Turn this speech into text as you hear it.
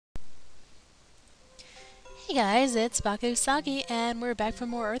Hey guys, it's Bakusagi, and we're back for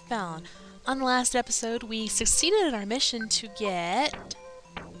more Earthbound. On the last episode, we succeeded in our mission to get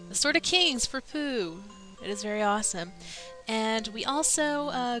the Sword of Kings for Pooh. It is very awesome. And we also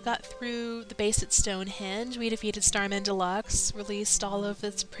got through the base at Stonehenge. We defeated Starman Deluxe, released all of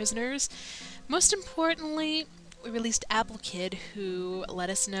its prisoners. Most importantly, we released Apple Kid, who let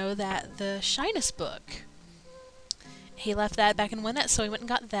us know that the Shyness book. He left that back in Winnet, so we went and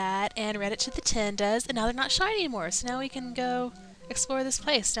got that and read it to the Tindas, and now they're not shy anymore, so now we can go explore this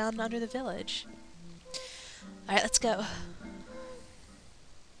place down under the village. Alright, let's go.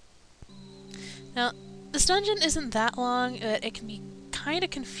 Now, this dungeon isn't that long, but it can be kind of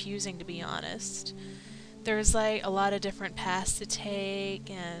confusing, to be honest. There's like a lot of different paths to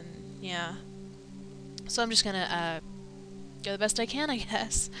take, and yeah. So I'm just gonna go the best I can, I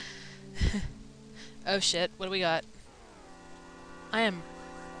guess. Oh shit, what do we got? I am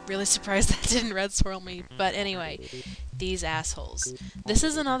really surprised that didn't red swirl me, but anyway, these assholes. This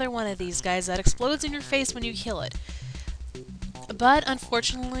is another one of these guys that explodes in your face when you kill it. But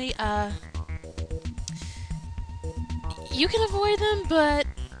unfortunately, you can avoid them, but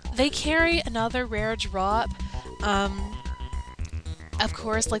they carry another rare drop. Of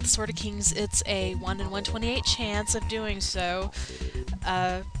course, like the Sword of Kings, it's a 1 in 128 chance of doing so.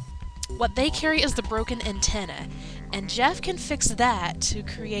 What they carry is the broken antenna, and Jeff can fix that to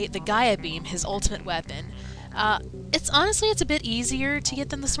create the Gaia Beam, his ultimate weapon. It's a bit easier to get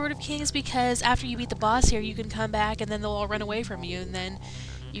than the Sword of Kings, because after you beat the boss here, you can come back and then they'll all run away from you, and then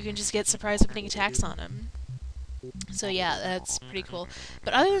you can just get surprise opening attacks on them. So yeah, that's pretty cool.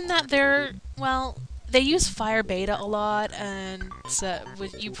 But other than that, they use fire beta a lot, and so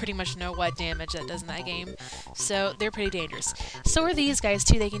you pretty much know what damage that does in that game. So they're pretty dangerous. So are these guys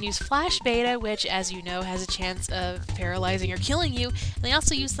too. They can use flash beta, which, as you know, has a chance of paralyzing or killing you. And they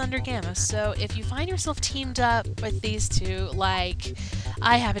also use thunder gamma. So if you find yourself teamed up with these two, like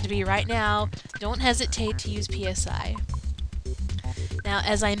I happen to be right now, don't hesitate to use PSI. Now,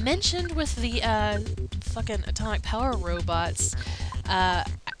 as I mentioned with the fucking atomic power robots,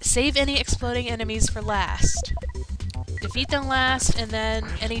 save any exploding enemies for last. Defeat them last, and then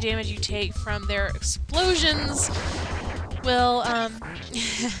any damage you take from their explosions will,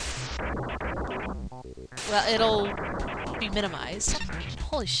 well, it'll be minimized.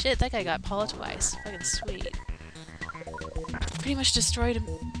 Holy shit, that guy got Paula twice. Fucking sweet. Pretty much destroyed him.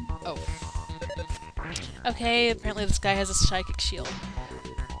 Oh. Okay, apparently this guy has a psychic shield.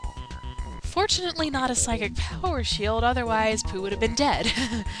 Fortunately, not a psychic power shield, otherwise Pooh would have been dead.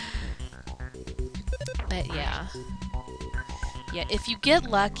 But yeah. Yeah, if you get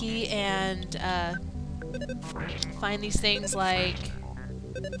lucky and find these things like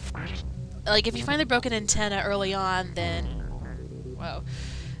if you find the broken antenna early on, then whoa,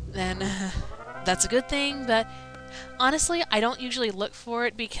 then that's a good thing. But honestly, I don't usually look for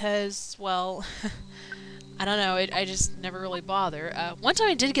it because, well, I don't know, I just never really bother. One time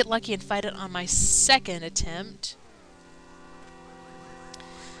I did get lucky and fight it on my second attempt.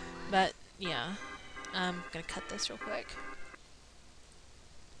 But, yeah. I'm gonna cut this real quick.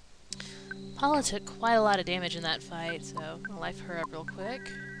 Paula took quite a lot of damage in that fight, so I'll life her up real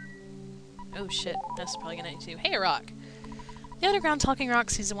quick. Oh shit, that's probably gonna need to. Hey, Rock! The underground talking rock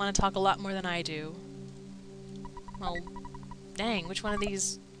seems to want to talk a lot more than I do. Well, dang, which one of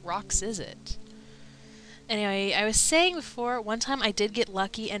these rocks is it? Anyway, I was saying before, one time I did get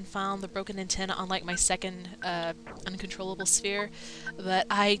lucky and found the broken antenna on like my second uncontrollable sphere, but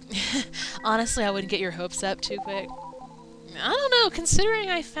honestly, I wouldn't get your hopes up too quick. I don't know, considering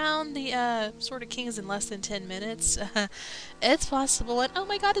I found the Sword of Kings in less than 10 minutes, it's possible. And oh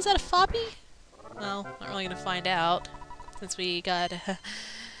my god, is that a foppy? Well, not really gonna find out, since we got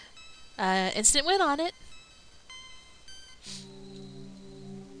instant win on it.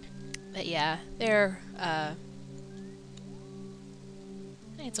 But yeah, they're, hey,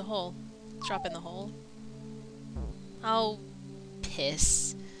 it's a hole. Let's drop in the hole. Oh,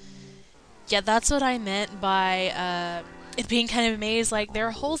 piss. Yeah, that's what I meant by, it being kind of a maze. Like, there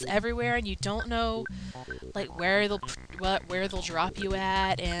are holes everywhere, and you don't know, like, where they'll drop you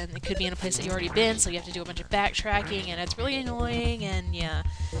at, and it could be in a place that you've already been, so you have to do a bunch of backtracking, and it's really annoying, and yeah.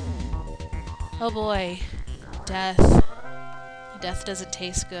 Oh boy. Death. Death doesn't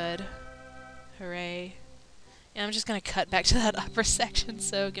taste good. Hooray. Yeah, I'm just gonna cut back to that upper section,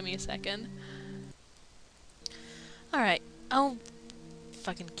 so give me a second. Alright. Oh,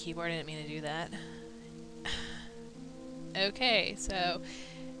 fucking keyboard, I didn't mean to do that. Okay, so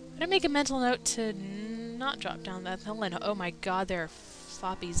I'm gonna make a mental note to not drop down that hill, and oh my god, there are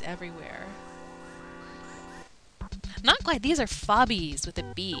floppies everywhere. Not quite, these are fobbies with a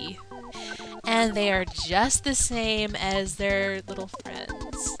B. and they are just the same as their little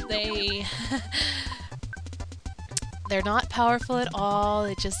friends. They're not powerful at all.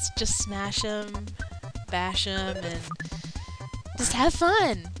 They just smash them, bash them, and just have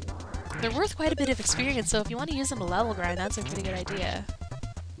fun. They're worth quite a bit of experience, so if you want to use them to level grind, that's a pretty good idea.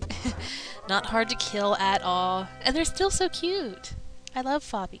 Not hard to kill at all, and they're still so cute. I love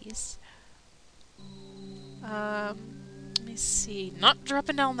fobbies. Let me see. Not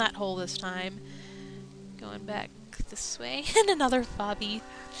dropping down that hole this time. Going back this way, and another fobby.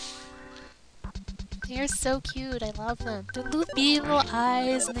 They're so cute. I love them. They look beady little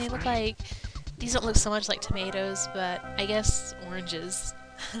eyes, and they look like... These don't look so much like tomatoes, but I guess oranges.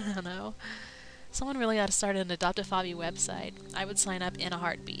 I don't know. Someone really ought to start an Adopt a Fobby website. I would sign up in a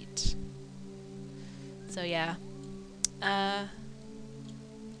heartbeat. So yeah.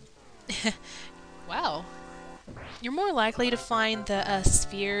 Wow. You're more likely to find the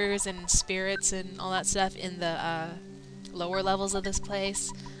spheres and spirits and all that stuff in the lower levels of this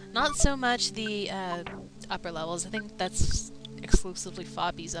place. Not so much the upper levels. I think that's exclusively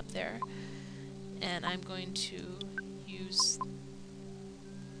fobbies up there. And I'm going to use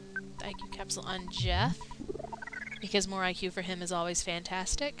the IQ capsule on Jeff, because more IQ for him is always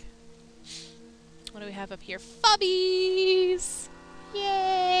fantastic. What do we have up here? Fobbies!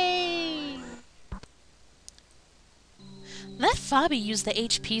 Yay! That fobby used the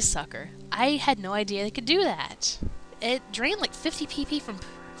HP sucker. I had no idea they could do that. It drained like 50 PP from...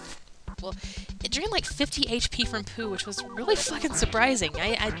 Well, it drained like 50 HP from poo, which was really fucking surprising.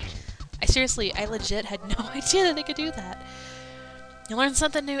 I seriously, I legit had no idea that they could do that. You learn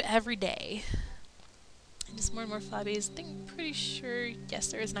something new every day. And just more and more fobbies. I think I'm pretty sure,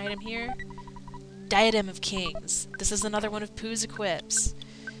 yes, there is an item here. Diadem of Kings. This is another one of Pooh's equips.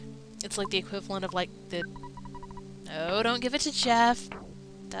 It's like the equivalent of like the... Oh, don't give it to Jeff.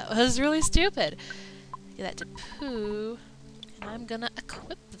 That was really stupid. Give that to Pooh. And I'm gonna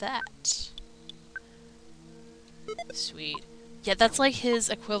equip that. Sweet. Yeah, that's like his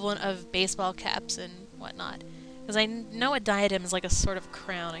equivalent of baseball caps and whatnot. Because I know a diadem is like a sort of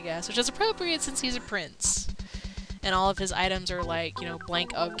crown, I guess, which is appropriate since he's a prince. And all of his items are like, you know,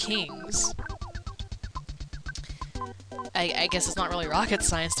 blank of kings. I guess it's not really rocket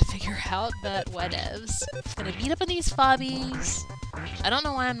science to figure out, but whatevs. Gonna beat up on these fobbies. I don't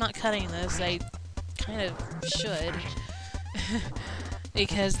know why I'm not cutting this. I kind of should.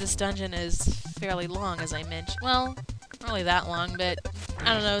 Because this dungeon is fairly long, as I mentioned. Well, not really that long, but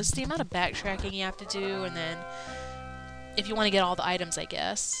I don't know. It's the amount of backtracking you have to do, and then if you want to get all the items, I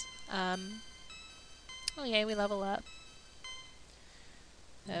guess. Oh yeah, we level up.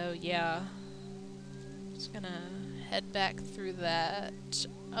 Oh yeah. Just gonna head back through that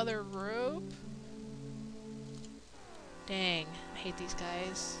other rope. Dang, I hate these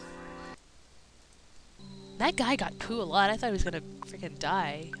guys. That guy got poo a lot. I thought he was gonna freaking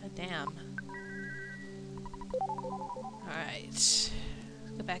die. God damn. Alright.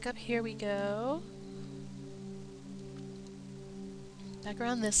 Go back up, here we go. Back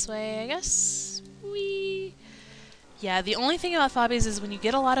around this way, I guess. Whee! Yeah, the only thing about fobbies is when you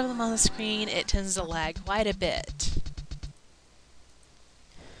get a lot of them on the screen, it tends to lag quite a bit.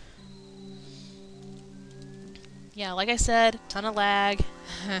 Yeah, like I said, ton of lag.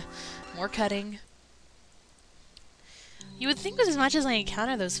 More cutting. You would think that as much as I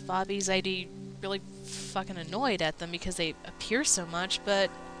encounter those fobbies, I'd be really fucking annoyed at them because they appear so much, but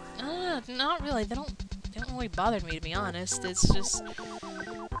not really. They don't really bother me, to be honest. It's just,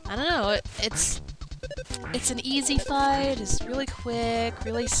 I don't know. It's an easy fight. It's really quick,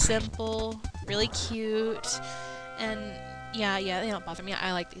 really simple, really cute, and yeah, they don't bother me.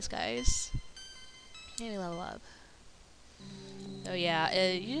 I like these guys. Maybe level up. Oh yeah,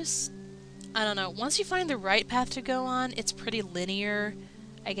 you just, I don't know. Once you find the right path to go on, it's pretty linear,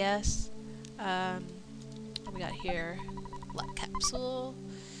 I guess. What we got here? Luck capsule.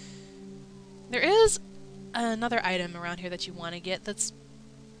 There is another item around here that you want to get that's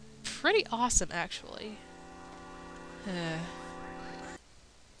pretty awesome, actually.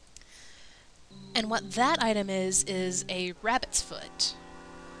 And what that item is a rabbit's foot.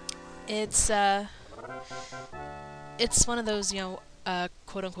 It's one of those, you know,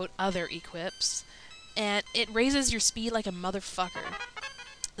 quote-unquote other equips, and it raises your speed like a motherfucker.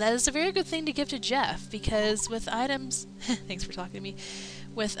 That is a very good thing to give to Jeff, because with items... thanks for talking to me.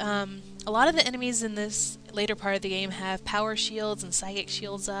 With, a lot of the enemies in this later part of the game have power shields and psychic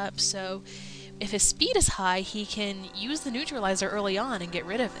shields up, so if his speed is high, he can use the neutralizer early on and get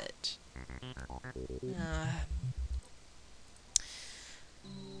rid of it.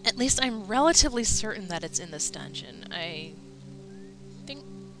 At least I'm relatively certain that it's in this dungeon. I think...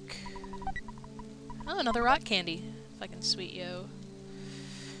 Oh, another rock candy. Fucking sweet, yo.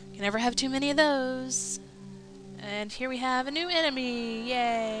 Can never have too many of those. And here we have a new enemy.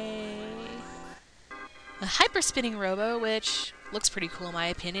 Yay! A hyper spinning robo, which looks pretty cool in my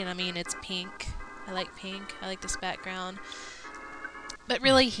opinion. I mean, it's pink. I like pink. I like this background. But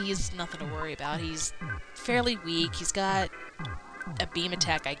really, he's nothing to worry about. He's fairly weak. He's got a beam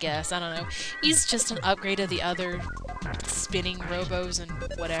attack, I guess. I don't know. He's just an upgrade of the other spinning robos and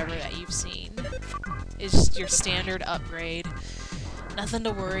whatever that you've seen. It's just your standard upgrade. Nothing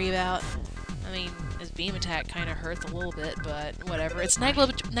to worry about. I mean, his beam attack kind of hurts a little bit, but whatever. It's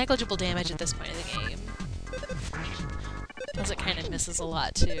negligible damage at this point in the game. Plus it kind of misses a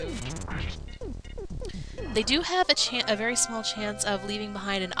lot, too. They do have a very small chance of leaving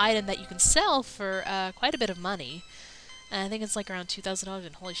behind an item that you can sell for quite a bit of money. I think it's like around $2,000,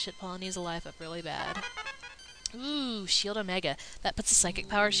 and holy shit, Paul needs a life up really bad. Ooh, Shield Omega. That puts a Psychic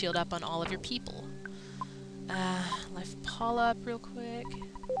Power Shield up on all of your people. Life Paul up real quick.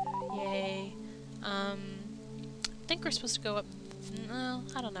 Yay. I think we're supposed to go up... No,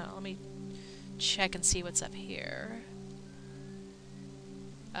 I don't know. Let me check and see what's up here.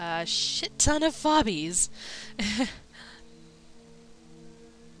 Shit ton of fobbies.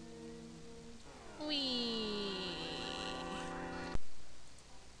 Whee!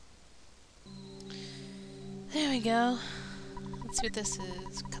 There we go. Let's see what this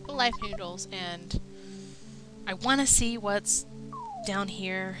is. A couple life noodles, and I want to see what's down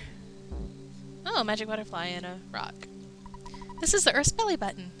here. Oh, magic butterfly and a rock. This is the Earth's belly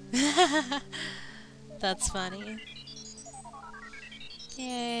button. That's funny.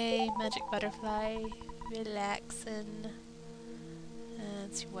 Yay, magic butterfly, relaxing.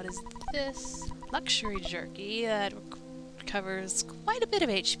 Let's see, what is this? Luxury jerky that recovers quite a bit of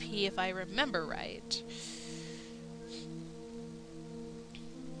HP if I remember right.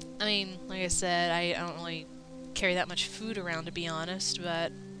 I mean, like I said, I don't really carry that much food around, to be honest,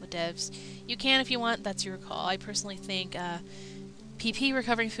 but whatevs. You can if you want, that's your call. I personally think PP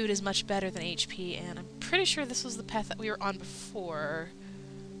recovering food is much better than HP, and I'm pretty sure this was the path that we were on before.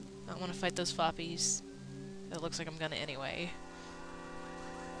 I don't want to fight those foppies. It looks like I'm gonna anyway.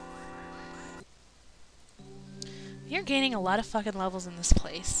 You're gaining a lot of fucking levels in this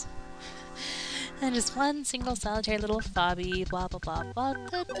place. And just one single solitary little fobby, blah blah blah blah.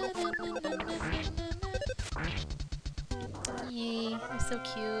 Yay, they're so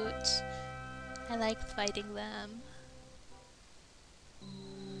cute. I like fighting them.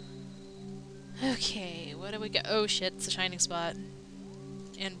 Okay, what do we got? Oh shit, it's a shining spot.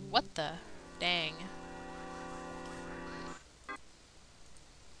 And what the dang?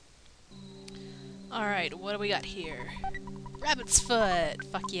 Alright, what do we got here? Rabbit's foot!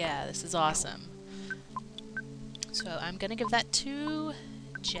 Fuck yeah, this is awesome. So I'm gonna give that to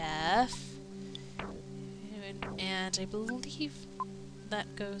Jeff. And I believe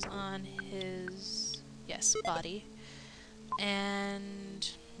that goes on his, yes, body. And,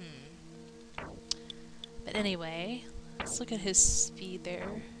 but anyway, let's look at his speed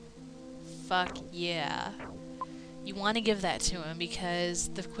there. Fuck yeah. You want to give that to him because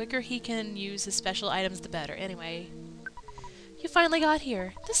the quicker he can use his special items, the better. Anyway, you finally got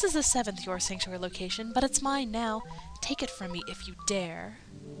here. This is the 7th Your Sanctuary location, but it's mine now. Take it from me if you dare.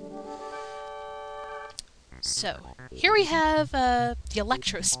 So, here we have the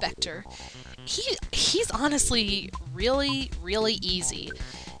Electro Spectre. He's honestly really, really easy.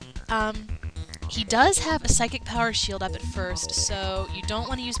 He does have a Psychic Power Shield up at first, so you don't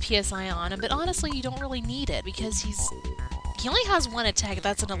want to use PSI on him, but honestly you don't really need it because he only has one attack,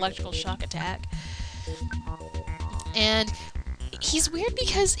 that's an Electrical Shock attack. And he's weird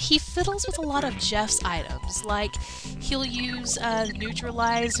because he fiddles with a lot of Jeff's items, like he'll use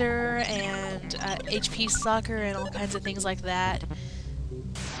Neutralizer and HP Sucker and all kinds of things like that.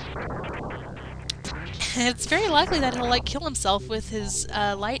 And it's very likely that he'll like kill himself with his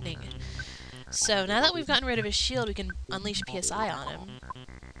lightning. So now that we've gotten rid of his shield, we can unleash PSI on him.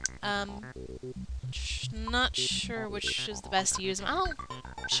 Not sure which is the best to use him. I'll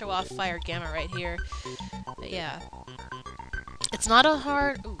show off Fire Gamma right here. But yeah. It's not a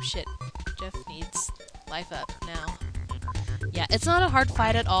hard... Oh shit. Jeff needs life up now. Yeah, it's not a hard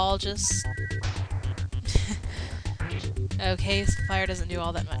fight at all, just... Okay, fire doesn't do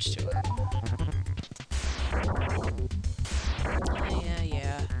all that much to him.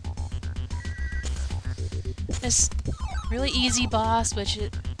 Yeah. This really easy boss, which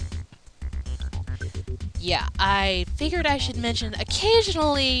it... Yeah, I figured I should mention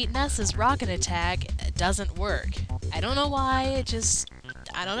occasionally Nessa's rocket attack doesn't work. I don't know why, it just...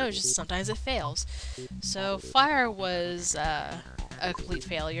 I don't know, just sometimes it fails. So fire was a a complete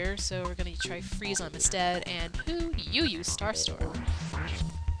failure, so we're gonna try freeze on him instead, and who you use Starstorm.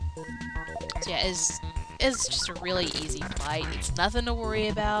 So yeah, it's just a really easy fight. It's nothing to worry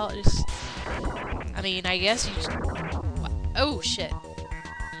about. Just, I mean, I guess you just... Oh, shit.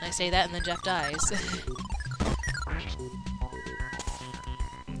 I say that and then Jeff dies.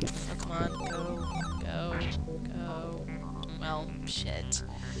 Oh, come on. Go. Go. Go. Well, shit.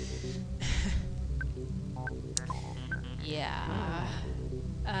 Yeah.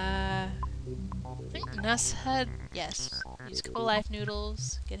 I think Ness had... Yes. Use a couple life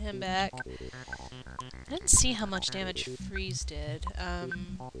noodles. Get him back. I didn't see how much damage Freeze did. Oh,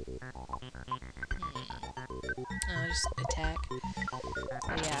 just attack.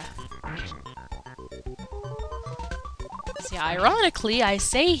 Oh, yeah. So yeah, ironically, I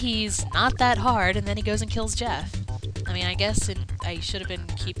say he's not that hard, and then he goes and kills Jeff. I mean, I guess I should have been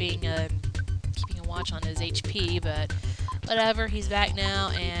keeping a watch on his HP, but whatever, he's back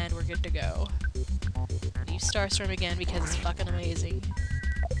now, and we're good to go. Use Starstorm again because it's fucking amazing.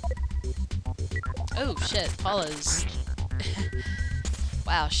 Oh shit, Paula's...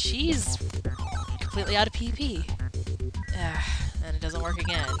 Wow, she's completely out of PP. And it doesn't work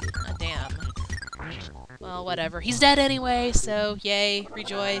again. God damn. Well, whatever. He's dead anyway, so yay,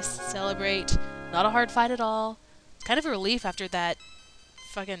 rejoice, celebrate. Not a hard fight at all. It's kind of a relief after that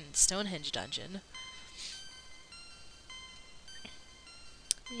fucking Stonehenge dungeon.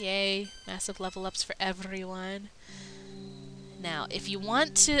 Yay, massive level ups for everyone. Now, if you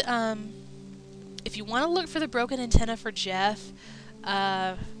want to look for the broken antenna for Jeff,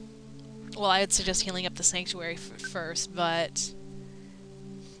 well, I would suggest healing up the sanctuary first, but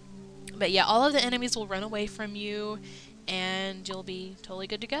yeah, all of the enemies will run away from you, and you'll be totally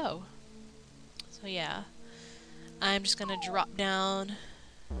good to go. So yeah, I'm just gonna drop down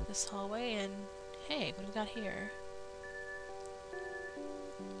this hallway, and hey, what do we got here?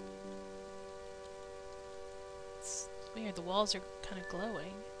 It's weird, the walls are kind of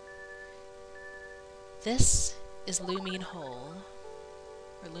glowing. This is Lumine Hole,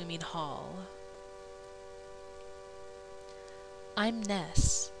 or Lumine Hall. I'm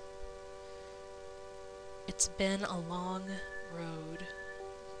Ness. It's been a long road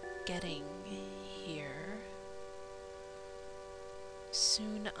getting here.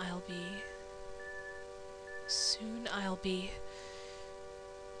 Soon I'll be.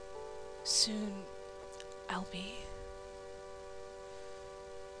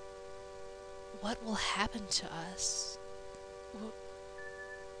 What will happen to us?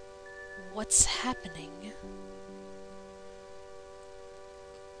 What's happening?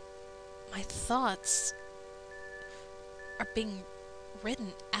 My thoughts are being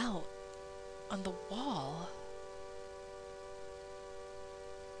written out on the wall.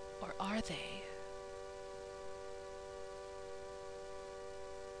 Or are they?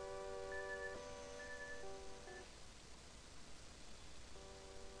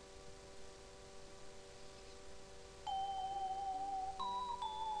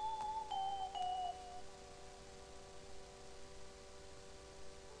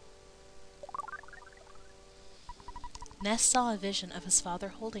 Ness saw a vision of his father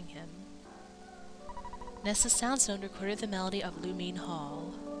holding him. Ness's soundstone recorded the melody of Lumine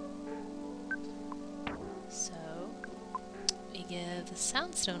Hall. So, we give the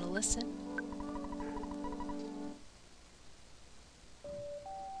soundstone a listen.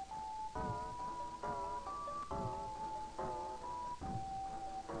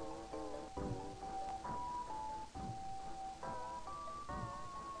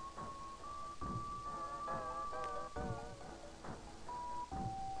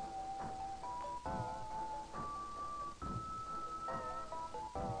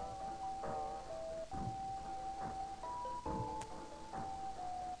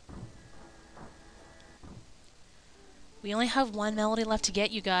 We only have one melody left to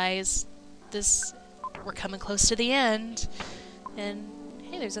get, you guys. We're coming close to the end. And,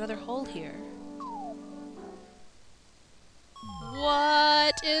 hey, there's another hole here.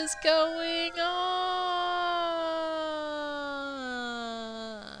 What is going on?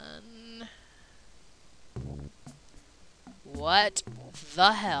 What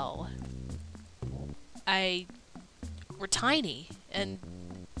the hell? We're tiny, and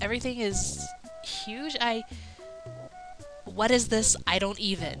everything is huge. What is this? I don't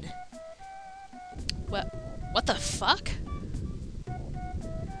even. What the fuck?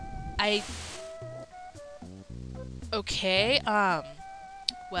 Okay,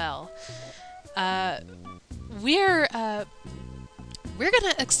 well, we're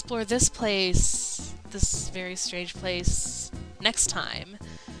gonna explore this place, this very strange place, next time.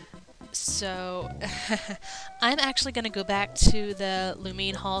 So, I'm actually going to go back to the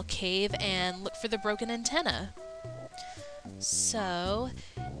Lumine Hall cave and look for the broken antenna. So,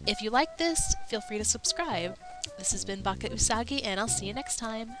 if you like this, feel free to subscribe. This has been Baka Usagi, and I'll see you next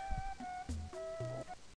time.